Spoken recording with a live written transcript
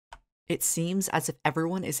It seems as if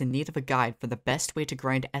everyone is in need of a guide for the best way to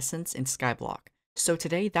grind essence in Skyblock. So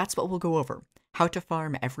today, that's what we'll go over. How to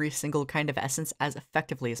farm every single kind of essence as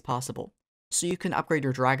effectively as possible. So you can upgrade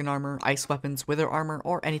your dragon armor, ice weapons, wither armor,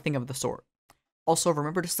 or anything of the sort. Also,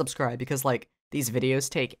 remember to subscribe because, these videos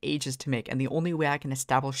take ages to make, and the only way I can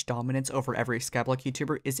establish dominance over every Skyblock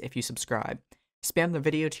YouTuber is if you subscribe. Spam the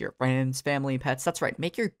video to your friends, family, pets. That's right,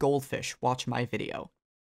 make your goldfish watch my video.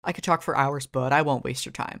 I could talk for hours, but I won't waste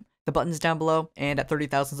your time. The button's down below, and at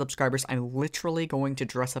 30,000 subscribers, I'm literally going to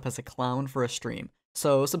dress up as a clown for a stream.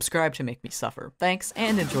 So subscribe to make me suffer. Thanks,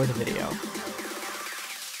 and enjoy the video.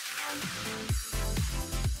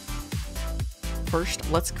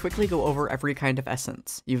 First, let's quickly go over every kind of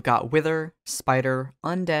essence. You've got Wither, Spider,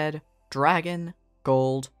 Undead, Dragon,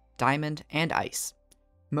 Gold, Diamond, and Ice.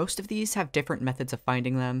 Most of these have different methods of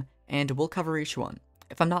finding them, and we'll cover each one.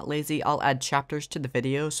 If I'm not lazy, I'll add chapters to the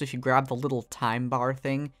video, so if you grab the little time bar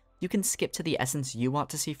thing, you can skip to the essence you want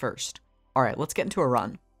to see first. Alright, let's get into a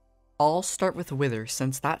run. I'll start with Wither,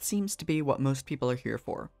 since that seems to be what most people are here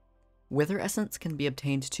for. Wither essence can be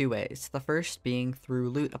obtained two ways, the first being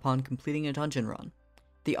through loot upon completing a dungeon run.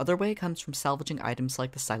 The other way comes from salvaging items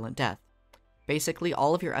like the Silent Death. Basically,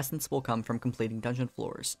 all of your essence will come from completing dungeon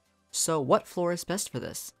floors. So what floor is best for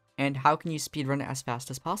this? And how can you speedrun it as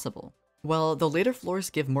fast as possible? Well, the later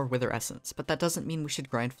floors give more Wither essence, but that doesn't mean we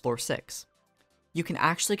should grind floor 6. You can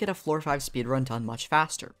actually get a floor 5 speedrun done much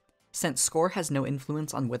faster. Since score has no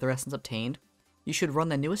influence on Wither essence obtained, you should run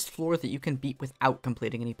the newest floor that you can beat without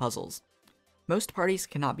completing any puzzles. Most parties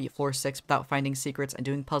cannot beat floor 6 without finding secrets and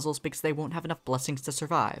doing puzzles because they won't have enough blessings to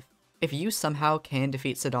survive. If you somehow can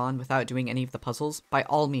defeat Sidon without doing any of the puzzles, by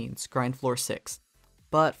all means, grind floor 6.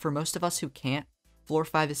 But for most of us who can't, floor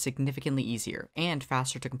 5 is significantly easier and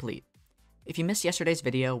faster to complete. If you missed yesterday's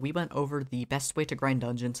video, we went over the best way to grind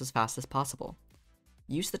dungeons as fast as possible.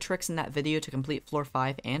 Use the tricks in that video to complete floor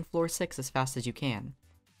 5 and floor 6 as fast as you can.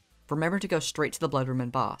 Remember to go straight to the Bloodroom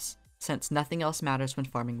and boss, since nothing else matters when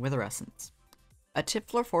farming Wither essence. A tip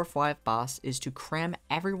for floor 5 boss is to cram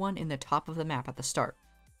everyone in the top of the map at the start.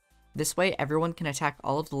 This way everyone can attack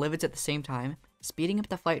all of the livids at the same time, speeding up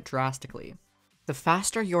the fight drastically. The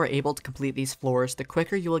faster you are able to complete these floors, the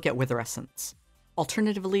quicker you will get Wither essence.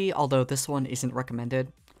 Alternatively, although this one isn't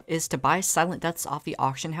recommended, is to buy Silent Deaths off the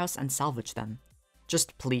auction house and salvage them.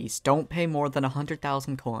 Just please, don't pay more than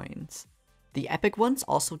 100,000 coins. The epic ones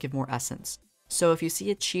also give more essence, so if you see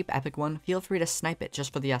a cheap epic one, feel free to snipe it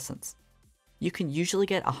just for the essence. You can usually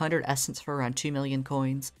get 100 essence for around 2 million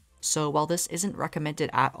coins, so while this isn't recommended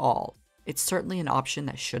at all, it's certainly an option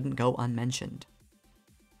that shouldn't go unmentioned.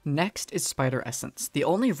 Next is Spider Essence. The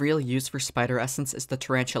only real use for Spider Essence is the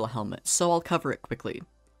Tarantula Helmet, so I'll cover it quickly.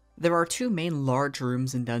 There are two main large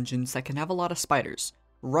rooms in dungeons that can have a lot of spiders.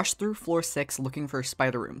 Rush through floor 6 looking for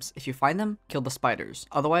spider rooms. If you find them, kill the spiders.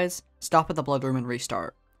 Otherwise, stop at the blood room and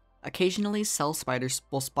restart. Occasionally, cell spiders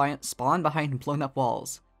will spawn behind blown up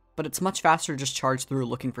walls, but it's much faster to just charge through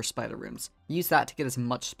looking for spider rooms. Use that to get as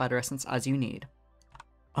much Spider Essence as you need.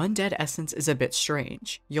 Undead Essence is a bit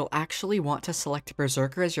strange. You'll actually want to select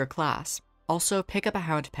Berserker as your class. Also, pick up a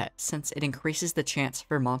Hound Pet, since it increases the chance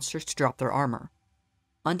for monsters to drop their armor.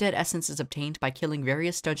 Undead Essence is obtained by killing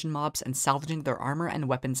various dungeon mobs and salvaging their armor and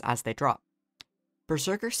weapons as they drop.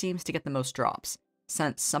 Berserker seems to get the most drops,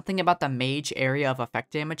 since something about the mage area of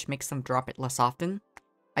effect damage makes them drop it less often.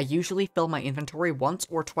 I usually fill my inventory once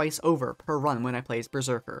or twice over per run when I play as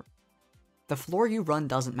Berserker. The floor you run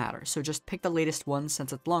doesn't matter, so just pick the latest one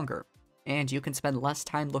since it's longer, and you can spend less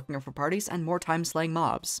time looking for parties and more time slaying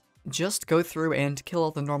mobs. Just go through and kill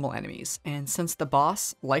all the normal enemies, and since the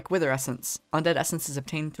boss, like Wither Essence, Undead Essence is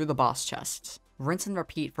obtained through the boss chests. Rinse and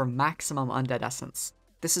repeat for maximum Undead Essence.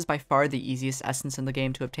 This is by far the easiest essence in the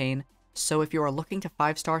game to obtain, so if you are looking to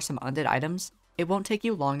 5-star some Undead items, it won't take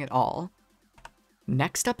you long at all.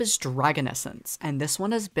 Next up is Dragon Essence, and this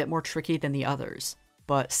one is a bit more tricky than the others,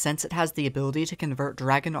 but since it has the ability to convert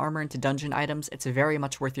dragon armor into dungeon items, it's very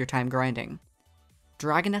much worth your time grinding.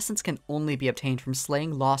 Dragon Essence can only be obtained from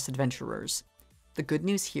slaying lost adventurers. The good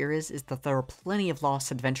news here is that there are plenty of lost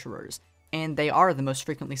adventurers, and they are the most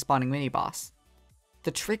frequently spawning mini-boss. The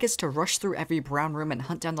trick is to rush through every brown room and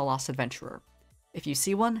hunt down the lost adventurer. If you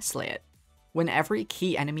see one, slay it. When every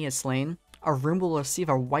key enemy is slain, a room will receive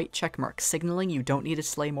a white checkmark signaling you don't need to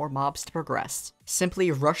slay more mobs to progress. Simply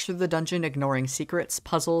rush through the dungeon ignoring secrets,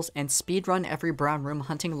 puzzles, and speedrun every brown room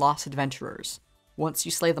hunting lost adventurers. Once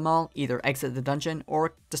you slay them all, either exit the dungeon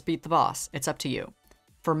or just beat the boss, it's up to you.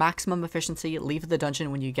 For maximum efficiency, leave the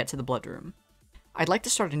dungeon when you get to the blood room. I'd like to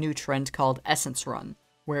start a new trend called Essence Run,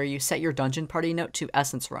 where you set your dungeon party note to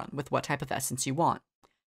Essence Run with what type of essence you want.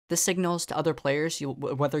 This signals to other players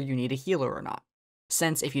whether you need a healer or not,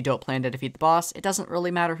 since if you don't plan to defeat the boss, it doesn't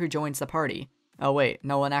really matter who joins the party. Oh wait,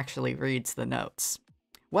 no one actually reads the notes.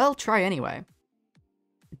 Well, try anyway.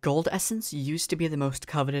 Gold Essence used to be the most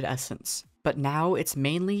coveted essence, but now it's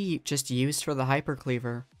mainly just used for the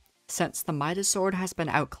Hypercleaver. Since the Midas Sword has been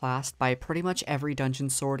outclassed by pretty much every dungeon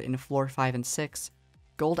sword in Floor 5 and 6,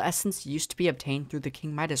 Gold Essence used to be obtained through the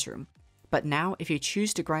King Midas room, but now if you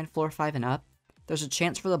choose to grind Floor 5 and up, there's a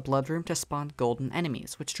chance for the Blood room to spawn golden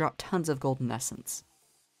enemies, which drop tons of Golden Essence.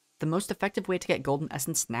 The most effective way to get Golden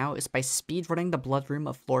Essence now is by speedrunning the Blood room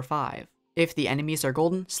of Floor 5. If the enemies are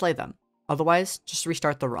golden, slay them. Otherwise, just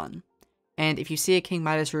restart the run. And if you see a King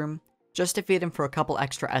Midas room, just defeat him for a couple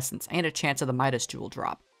extra essence and a chance of the Midas jewel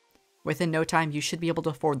drop. Within no time, you should be able to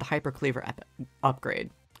afford the Hypercleaver upgrade.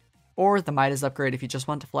 Or the Midas upgrade if you just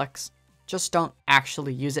want to flex. Just don't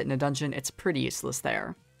actually use it in a dungeon, it's pretty useless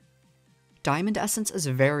there. Diamond Essence is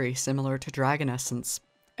very similar to Dragon Essence,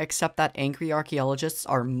 except that Angry Archaeologists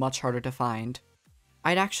are much harder to find.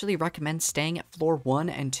 I'd actually recommend staying at Floor 1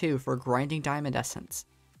 and 2 for grinding Diamond Essence.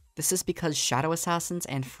 This is because Shadow Assassins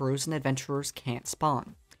and Frozen Adventurers can't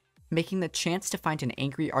spawn, making the chance to find an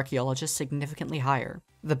Angry Archaeologist significantly higher.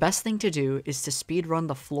 The best thing to do is to speedrun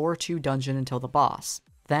the Floor 2 dungeon until the boss,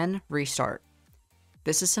 then restart.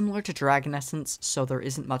 This is similar to Dragon Essence, so there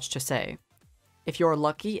isn't much to say. If you're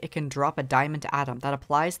lucky, it can drop a Diamond Atom that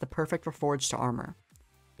applies the perfect reforge to armor.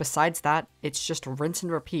 Besides that, it's just rinse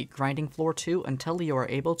and repeat grinding Floor 2 until you are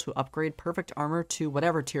able to upgrade perfect armor to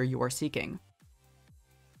whatever tier you are seeking.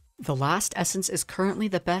 The last essence is currently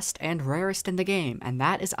the best and rarest in the game, and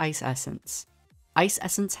that is Ice Essence. Ice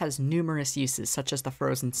Essence has numerous uses such as the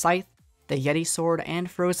Frozen Scythe, the Yeti Sword, and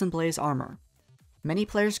Frozen Blaze armor. Many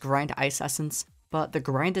players grind Ice Essence, but the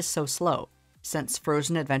grind is so slow. Since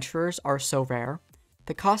Frozen Adventurers are so rare,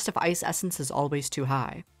 the cost of Ice Essence is always too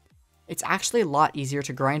high. It's actually a lot easier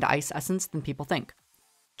to grind Ice Essence than people think.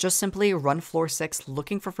 Just simply run Floor 6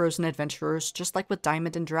 looking for Frozen Adventurers just like with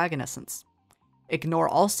Diamond and Dragon Essence. Ignore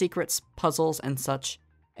all secrets, puzzles, and such,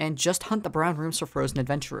 and just hunt the brown rooms for Frozen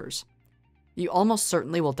Adventurers. You almost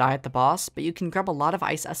certainly will die at the boss, but you can grab a lot of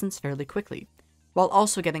Ice Essence fairly quickly, while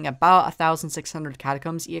also getting about 1,600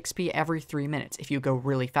 Catacombs EXP every 3 minutes if you go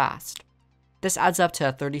really fast. This adds up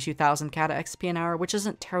to 32,000 Cata XP an hour, which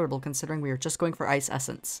isn't terrible considering we are just going for Ice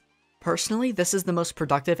Essence. Personally, this is the most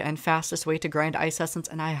productive and fastest way to grind Ice Essence,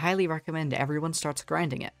 and I highly recommend everyone starts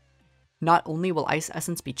grinding it. Not only will Ice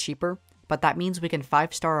Essence be cheaper, but that means we can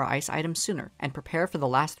 5-star our ice items sooner, and prepare for the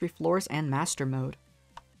last 3 floors and Master Mode.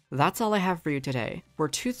 That's all I have for you today. We're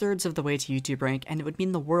 2/3 of the way to YouTube rank, and it would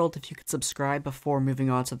mean the world if you could subscribe before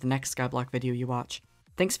moving on to the next Skyblock video you watch.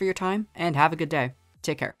 Thanks for your time, and have a good day.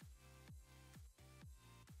 Take care.